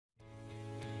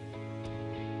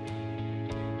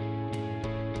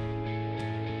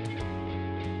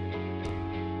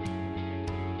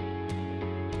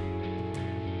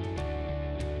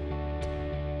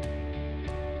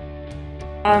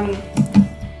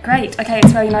Great, okay,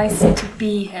 it's very nice to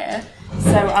be here.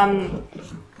 So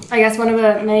I guess one of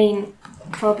the main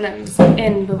problems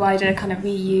in the wider kind of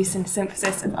reuse and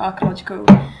synthesis of archaeological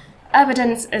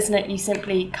evidence is that you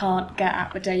simply can't get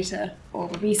at the data or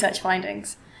the research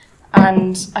findings.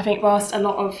 And I think whilst a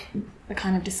lot of the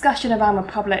kind of discussion around the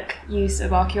public use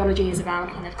of archaeology is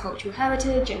around kind of cultural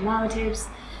heritage and narratives,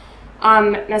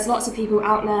 there's lots of people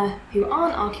out there who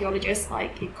aren't archaeologists,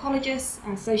 like ecologists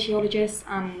and sociologists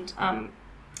and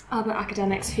other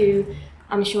academics who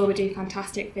I'm sure would do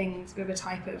fantastic things with the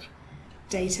type of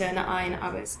data that I and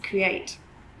others create.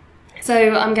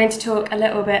 So I'm going to talk a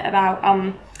little bit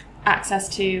about access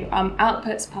to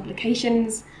outputs,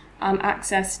 publications,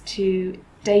 access to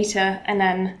data, and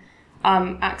then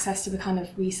access to the kind of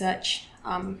research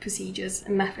procedures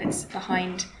and methods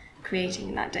behind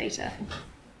creating that data.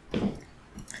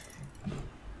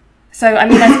 So, I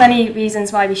mean, there's many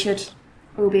reasons why we should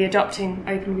all be adopting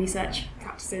open research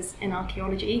practices in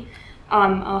archaeology.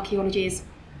 Archaeology is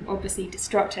obviously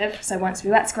destructive, so once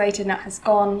we've excavated and that has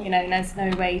gone, you know, there's no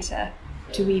way to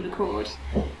re-record.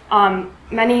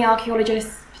 Many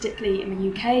archaeologists, particularly in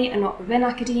the UK, are not within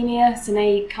academia, so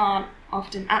they can't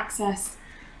often access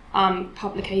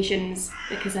publications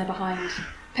because they're behind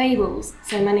paywalls.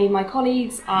 So many of my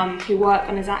colleagues who work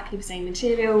on exactly the same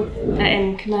material are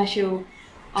in commercial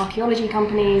archaeology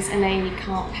companies and they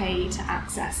can't pay to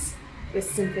access the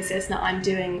synthesis that I'm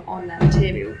doing on their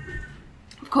material.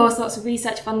 Of course, lots of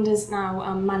research funders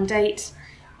now mandate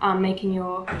making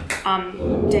your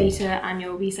data and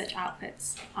your research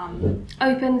outputs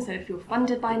open, so if you're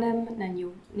funded by them, then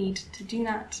you'll need to do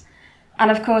that.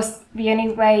 And of course, the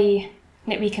only way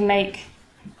that we can make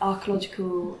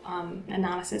archaeological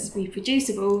analysis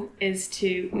reproducible is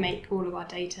to make all of our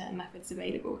data and methods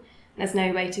available. There's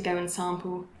no way to go and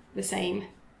sample the same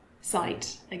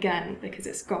site again because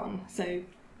it's gone. So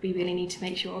we really need to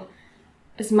make sure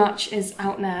as much is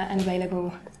out there and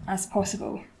available as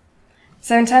possible.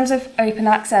 So in terms of open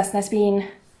access, there's been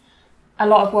a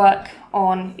lot of work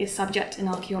on this subject in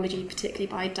archaeology, particularly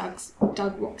by Doug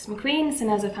Rocks-McQueen. So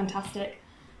there's a fantastic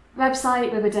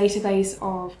website with a database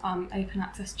of open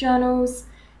access journals.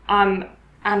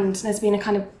 And there's been a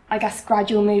kind of, I guess,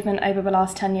 gradual movement over the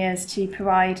last 10 years to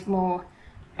provide more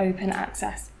open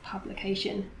access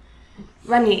publication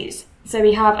venues. So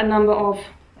we have a number of,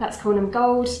 let's call them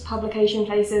gold publication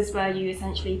places, where you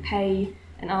essentially pay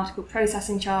an article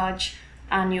processing charge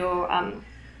and your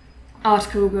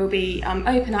article will be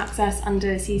open access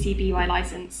under a CC BY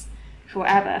license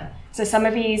forever. So some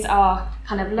of these are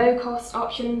kind of low cost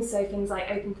options, so things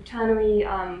like Open Quaternary,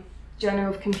 Journal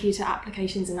of Computer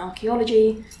Applications in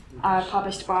Archaeology,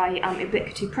 published by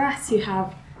Ubiquity Press, who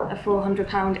have a £400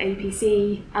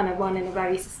 APC and are run in a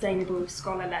very sustainable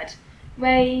scholar-led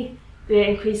way. We're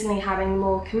increasingly having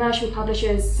more commercial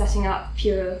publishers setting up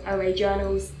pure OA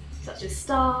journals, such as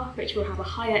Star, which will have a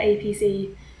higher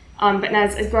APC, but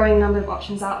there's a growing number of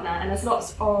options out there, and there's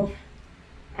lots of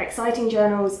exciting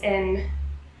journals in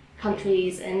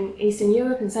countries in Eastern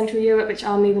Europe and Central Europe which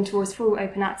are moving towards full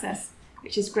open access,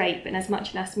 which is great, but there's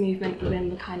much less movement within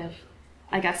the kind of,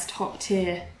 I guess, top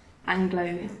tier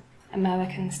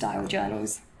Anglo-American style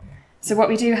journals. So what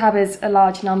we do have is a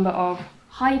large number of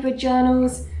hybrid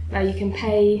journals where you can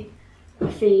pay a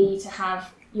fee to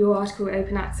have your article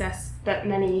open access, but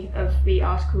many of the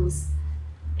articles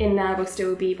in there will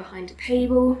still be behind a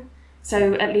paywall.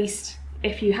 So at least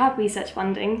if you have research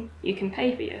funding, you can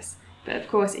pay for this. But of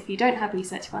course, if you don't have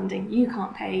research funding, you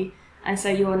can't pay, and so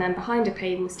you're then behind a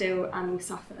paywall still and will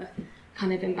suffer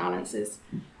kind of imbalances.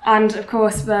 And of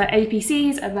course, the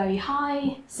APCs are very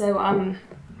high. So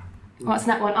what's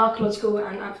that one? Archaeological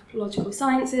and anthropological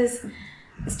sciences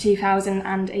is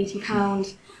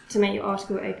 £2,080 to make your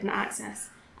article open access.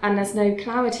 And there's no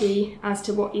clarity as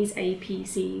to what these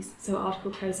APCs, so article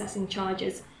processing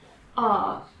charges,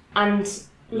 are. And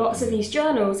lots of these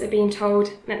journals are being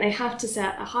told that they have to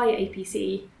set a high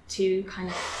APC to kind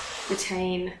of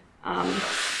retain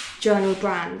journal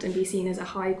brand and be seen as a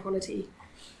high quality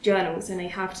journal, so they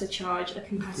have to charge a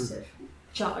competitive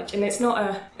charge. And it's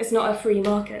not a free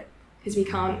market, because we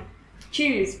can't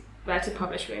choose where to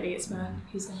publish really, it's where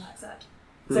who's going to accept.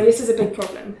 So this is a big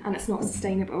problem and it's not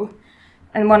sustainable.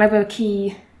 And one of the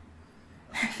key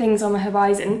things on the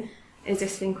horizon is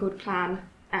this thing called Plan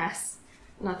S.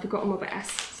 And I've forgotten what the S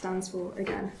stands for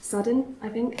again. Sudden, I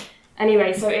think.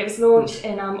 Anyway, so it was launched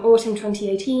in autumn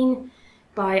 2018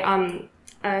 by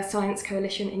a science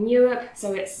coalition in Europe.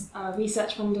 So it's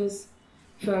research funders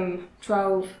from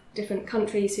 12 different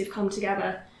countries who've come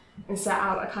together and set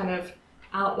out a kind of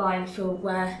outline for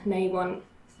where they want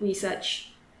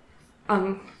research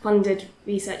funded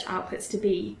research outputs to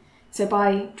be. So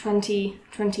by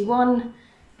 2021,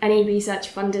 any research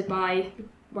funded by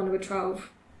one of the 12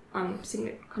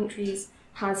 significant countries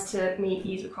has to meet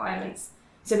these requirements.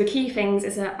 So the key things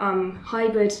is that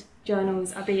hybrid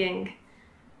journals are being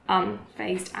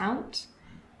phased out.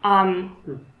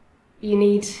 You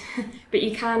need, but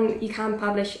you can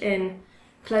publish in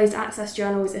closed access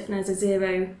journals if there's a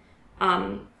zero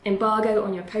embargo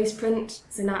on your postprint.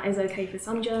 So that is okay for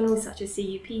some journals, such as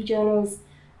CUP journals.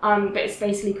 But it's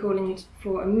basically calling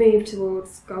for a move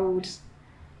towards gold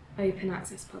open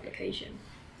access publication,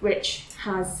 which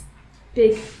has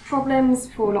big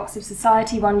problems for lots of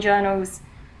society-run journals,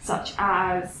 such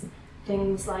as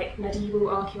things like medieval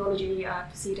archaeology,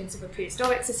 proceedings of a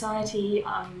prehistoric society,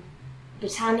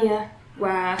 Britannia,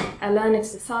 where a learned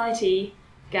society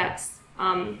gets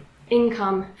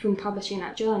income from publishing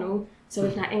that journal. So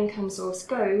if that income source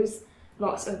goes,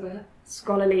 lots of the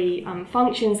scholarly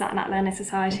functions that learned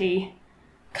society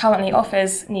currently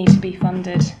offers need to be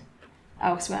funded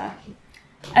elsewhere.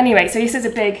 Anyway, so this is a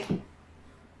big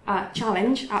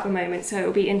challenge at the moment, so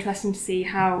it'll be interesting to see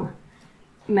how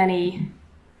many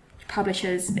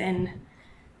publishers in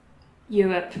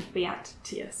Europe react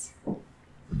to this.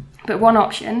 But one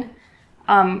option,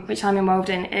 which I'm involved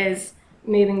in, is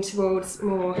moving towards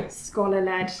more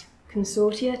scholar-led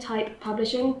consortia type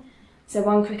publishing. So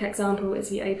one quick example is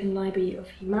the Open Library of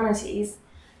Humanities,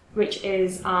 which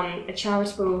is a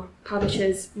charitable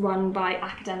publishers run by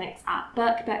academics at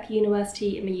Birkbeck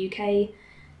University in the UK,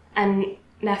 and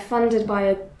they're funded by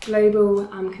a global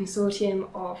consortium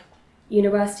of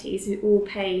universities who all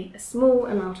pay a small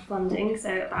amount of funding,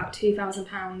 so about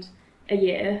 £2,000 a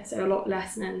year, so a lot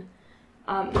less than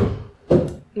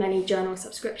many journal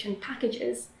subscription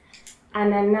packages.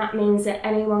 And then that means that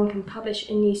anyone can publish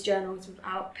in these journals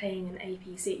without paying an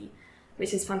APC,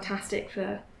 which is fantastic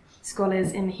for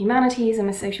scholars in the humanities and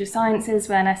the social sciences,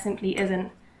 where there simply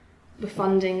isn't the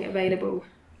funding available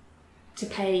to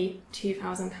pay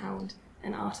 £2,000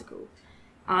 an article.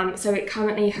 So it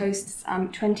currently hosts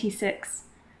 26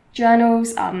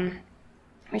 journals,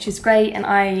 which is great, and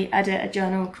I edit a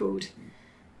journal called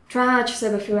TRAJ,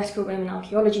 so the Theoretical Roman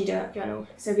Archaeology journal.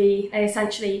 So they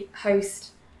essentially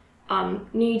host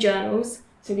new journals.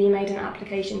 So we made an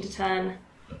application to turn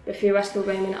the Theoretical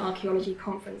Roman Archaeology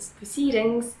Conference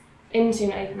proceedings into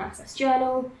an open access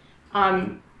journal.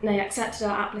 They accepted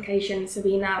our application, so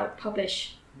we now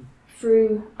publish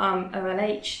through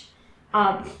OLH.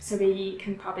 So we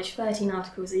can publish 13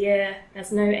 articles a year.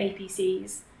 There's no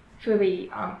APCs for the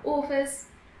authors.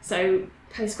 So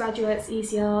postgraduates,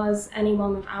 ECRs,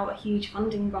 anyone without a huge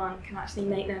funding grant can actually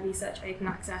make their research open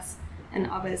access, and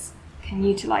others can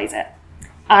utilise it.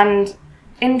 And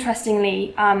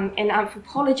interestingly, in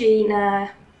anthropology,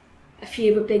 a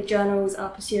few of the big journals are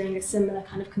pursuing a similar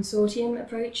kind of consortium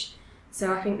approach.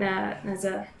 So I think there's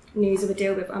a news of a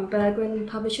deal with Berggruen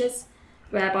publishers,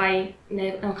 whereby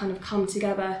they'll kind of come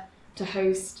together to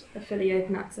host a fully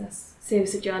open access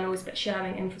series of journals, but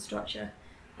sharing infrastructure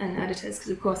and editors,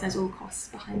 because of course there's all costs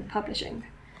behind publishing.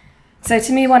 So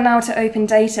to move on now to open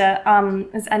data,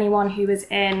 as anyone who was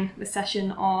in the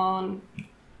session on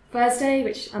Thursday,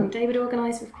 which David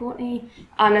organised with Courtney,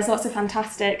 there's lots of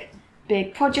fantastic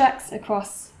big projects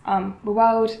across the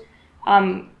world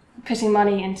putting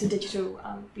money into digital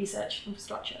research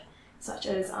infrastructure, such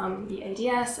as the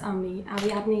ADS and the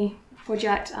Ariadne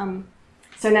project.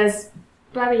 So there's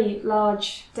very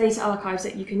large data archives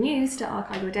that you can use to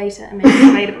archive your data and make it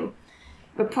available.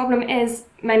 The problem is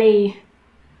many,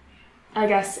 I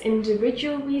guess,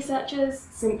 individual researchers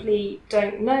simply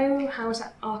don't know how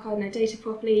to archive their data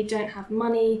properly, don't have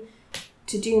money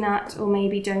to do that, or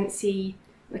maybe don't see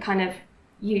the kind of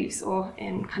use or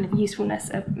kind of usefulness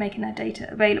of making their data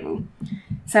available.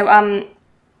 So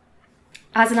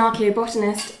as an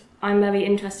archaeobotanist, I'm very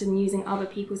interested in using other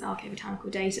people's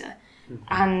archaeobotanical data.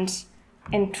 And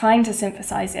in trying to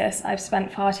synthesize this, I've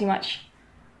spent far too much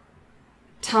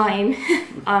time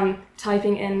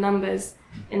typing in numbers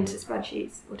into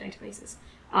spreadsheets or databases,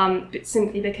 but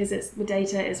simply because the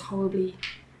data is horribly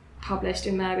published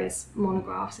in various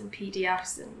monographs and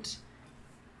PDFs and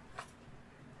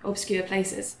obscure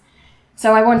places.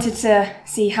 So I wanted to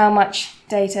see how much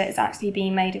data is actually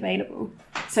being made available.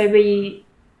 So the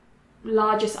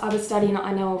largest other study that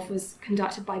I know of was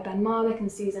conducted by Ben Marwick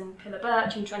and Susan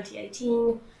Pillar-Birch in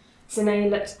 2018. So they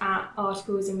looked at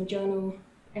articles in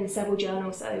several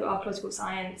journals, so Archaeological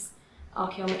Science,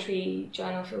 Archaeometry,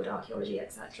 Journal Field Archaeology,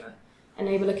 etc. And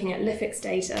they were looking at lithics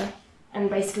data and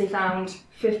basically found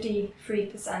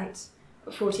 53%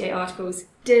 of 48 articles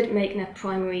did make their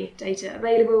primary data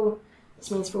available, which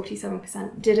means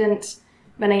 47% didn't.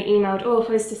 when they emailed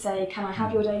authors to say, can I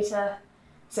have your data?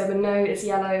 So the no is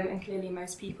yellow, and clearly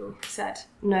most people said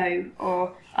no,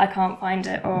 or I can't find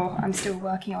it, or I'm still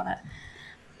working on it.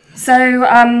 So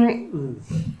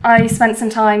I spent some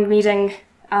time reading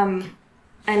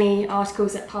any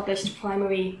articles that published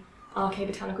primary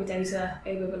archaeobotanical data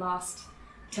over the last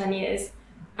 10 years.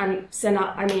 And so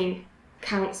that, I mean,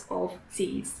 counts of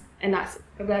seeds. And that's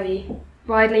a very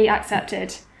widely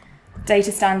accepted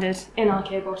data standard in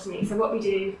archaeobotany. So what we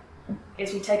do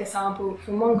is we take a sample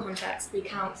from one context, we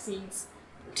count seeds,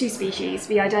 2 species,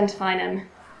 we identify them,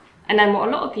 and then what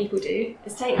a lot of people do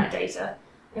is take that data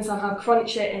and somehow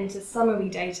crunch it into summary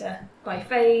data by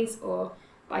phase or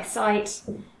by site,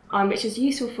 which is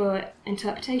useful for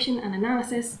interpretation and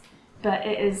analysis, but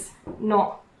it is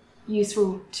not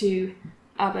useful to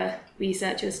other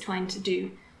researchers trying to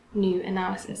do new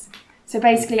analysis. So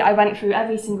basically I went through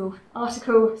every single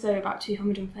article, so about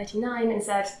 239, and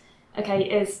said, okay,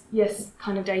 is this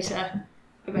kind of data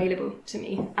available to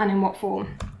me, and in what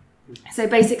form? So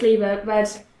basically the red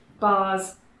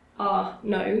bars are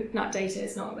no, that data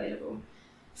is not available.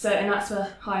 So, and that's the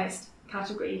highest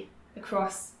category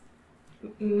across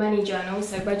many journals,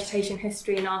 so vegetation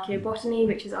history and archaeobotany,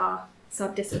 which is our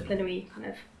subdisciplinary kind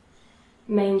of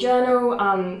main journal.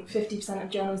 50% of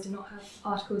journals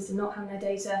articles did not have their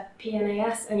data.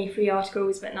 PNAS, only 3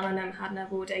 articles, but none of them had their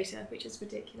raw data, which is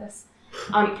ridiculous.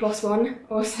 PLOS ONE,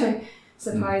 also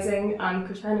surprising.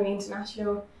 Quaternary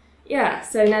International. Yeah,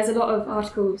 so there's a lot of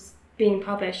articles being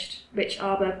published, which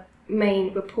are the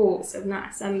main reports of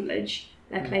that assemblage.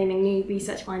 They're claiming new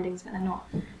research findings, but they're not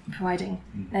providing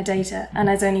their data. And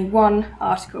there's only 1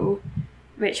 article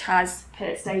which has put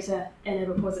its data in a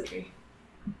repository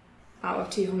out of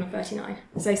 239.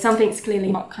 So something's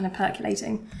clearly not kind of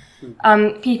percolating.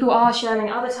 People are sharing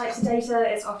other types of data.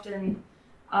 It's often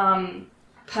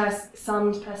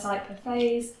summed per site per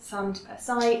phase, summed per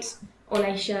site, or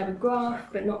they share a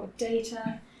graph but not with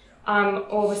data,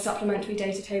 or the supplementary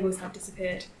data tables have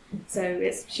disappeared. So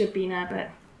it should be there, but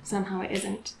somehow it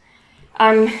isn't.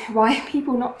 Why are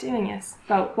people not doing this?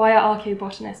 Well, why are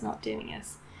archaeobotanists not doing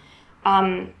this?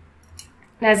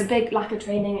 There's a big lack of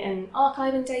training in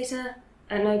archiving data.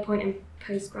 At no point in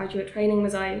postgraduate training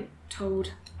was I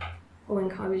told or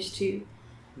encouraged to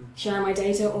share my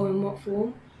data, or in what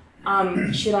form.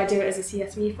 Should I do it as a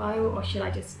CSV file, or should I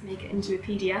just make it into a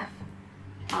PDF?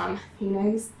 Who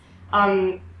knows?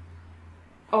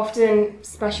 Often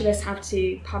specialists have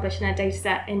to publish their data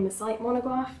set in the site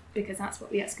monograph because that's what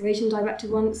the excavation director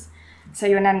wants. So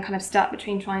you're then kind of stuck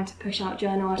between trying to push out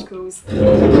journal articles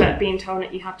but being told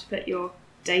that you have to put your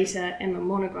data in the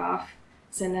monograph.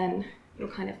 So then you're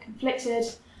kind of conflicted.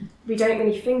 We don't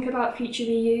really think about future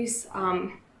reuse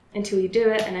until you do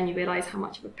it, and then you realise how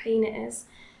much of a pain it is.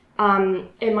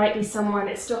 It might be someone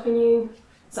that's stopping you,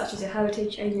 such as a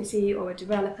heritage agency or a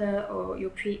developer, or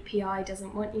your PI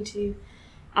doesn't want you to.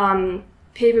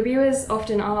 Peer reviewers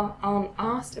often aren't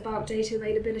asked about data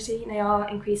availability. They are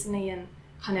increasingly in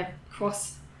kind of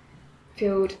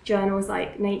cross-field journals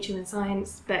like Nature and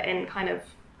Science, but in kind of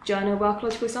Journal of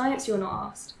Archaeological Science, you're not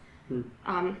asked.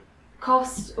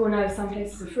 Cost, or no, some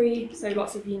places are free, so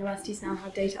lots of universities now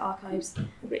have data archives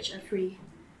which are free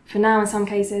for now in some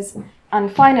cases.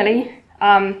 And finally,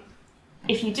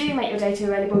 if you do make your data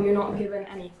available, you're not given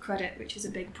any credit, which is a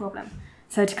big problem.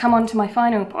 So to come on to my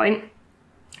final point,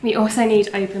 we also need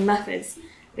open methods,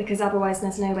 because otherwise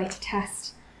there's no way to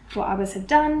test what others have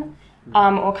done,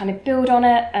 or kind of build on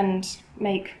it and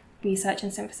make research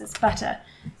and synthesis better.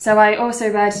 So I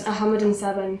also read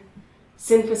 107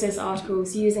 synthesis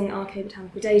articles using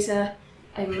archaeobotanical data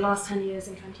over the last 10 years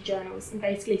in 20 journals, and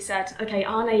basically said, okay,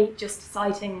 are they just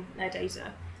citing their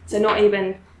data? So not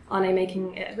even are they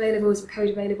making it available, is the code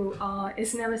available,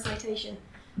 is there a citation?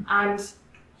 And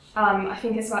I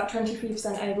think it's about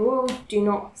 23% overall do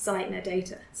not cite their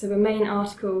data. So the main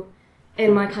article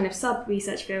in my kind of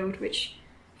sub-research field, which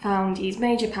found these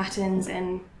major patterns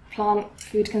in plant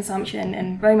food consumption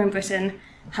in Roman Britain,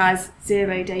 has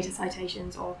 0 data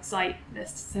citations or site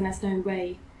lists. So there's no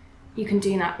way you can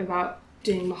do that without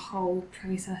doing the whole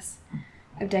process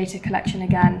of data collection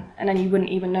again. And then you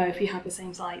wouldn't even know if you have the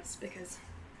same sites, because,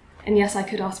 and yes, I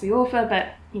could ask the author,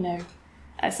 but you know,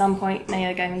 at some point they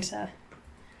are going to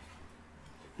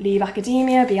leave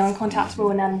academia, be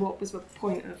uncontactable, and then what was the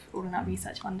point of all of that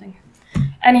research funding?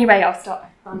 Anyway, I'll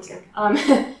stop ranting.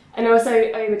 And also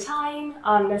over time,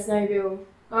 there's no real,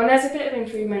 well, there's a bit of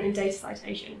improvement in data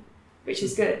citation, which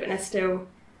is good, but there's still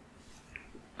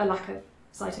a lack of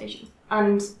citation.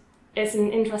 And it's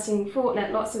an interesting thought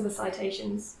that lots of the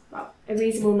citations, well, a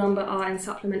reasonable number are in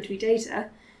supplementary data,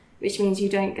 which means you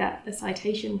don't get the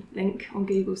citation link on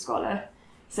Google Scholar.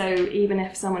 So even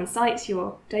if someone cites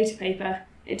your data paper,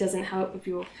 it doesn't help with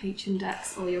your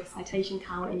H-index or your citation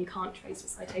count, and you can't trace the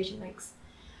citation links.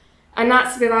 And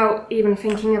that's without even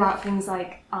thinking about things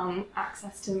like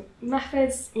access to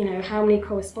methods. You know, how many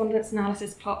correspondence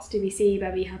analysis plots do we see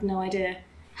where we have no idea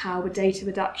how the data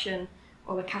reduction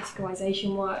or the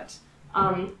categorization worked?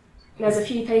 There's a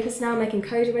few papers now making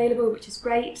code available, which is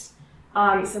great.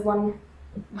 So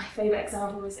my favourite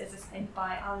example is this paper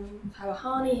by Alan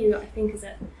Farahani, who I think is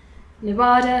at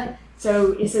Nevada.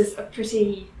 So this is a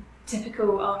pretty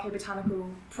typical Archaeobotanical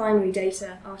primary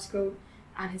data article,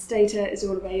 and his data is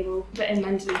all available, but in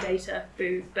Mendeley data,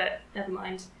 boo, but never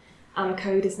mind.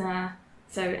 Code is there,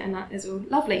 so, and that is all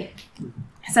lovely.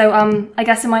 So I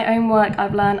guess in my own work,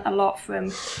 I've learned a lot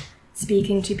from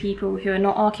speaking to people who are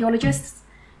not archaeologists.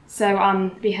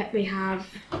 So we have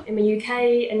in the UK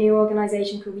a new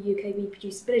organisation called the UK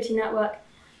Reproducibility Network,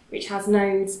 which has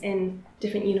nodes in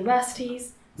different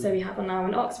universities. So we have one now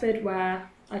in Oxford, where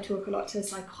I talk a lot to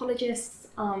psychologists,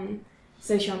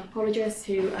 socioanthropologists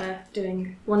who are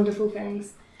doing wonderful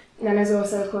things. And then there's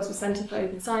also, of course, the Centre for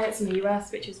Open Science in the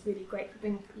US, which is really great for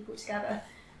bringing people together.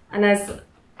 And I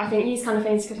think these kind of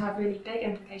things could have really big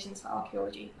implications for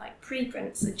archaeology. Like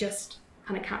preprints are just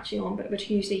kind of catching on, but would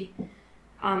hugely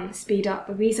speed up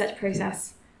the research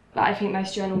process. But I think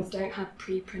most journals don't have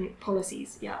preprint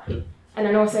policies yet. And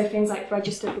then also things like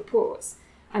registered reports.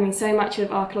 I mean, so much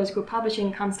of archaeological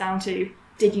publishing comes down to,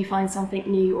 did you find something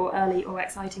new or early or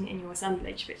exciting in your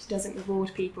assemblage, which doesn't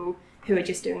reward people who are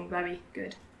just doing very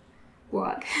good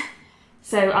work.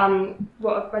 So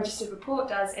what a registered report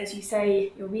does is you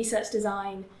say your research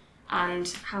design and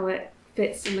how it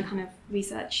fits in the kind of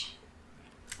research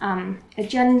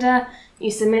agenda.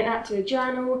 You submit that to a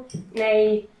journal.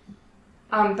 They,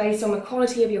 based on the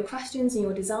quality of your questions and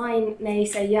your design, they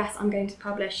say, yes, I'm going to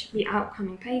publish the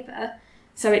outcoming paper.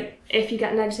 So if you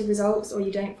get negative results or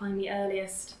you don't find the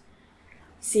earliest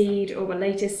seed or the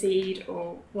latest seed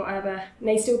or whatever,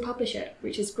 they still publish it,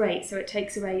 which is great. So it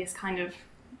takes away this kind of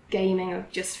gaming of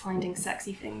just finding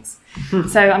sexy things.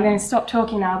 So I'm going to stop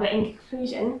talking now, but in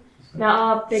conclusion, there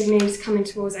are big moves coming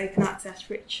towards open access,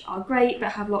 which are great,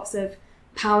 but have lots of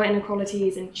power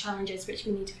inequalities and challenges which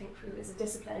we need to think through as a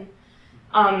discipline.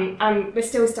 And we're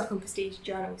still stuck on prestige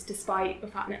journals, despite the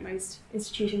fact that most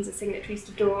institutions are signatories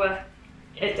to DORA.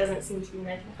 It doesn't seem to be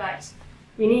making effect.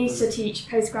 We need to teach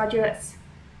postgraduates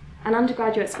and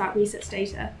undergraduates about research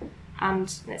data, and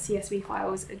that CSV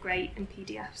files are great and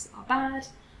PDFs are bad.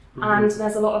 And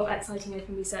there's a lot of exciting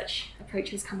open research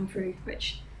approaches coming through,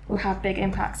 which will have big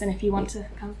impacts. And if you want to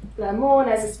come learn more,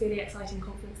 there's this really exciting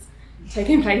conference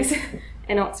taking place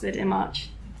in Oxford in March.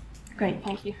 Great,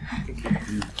 thank you.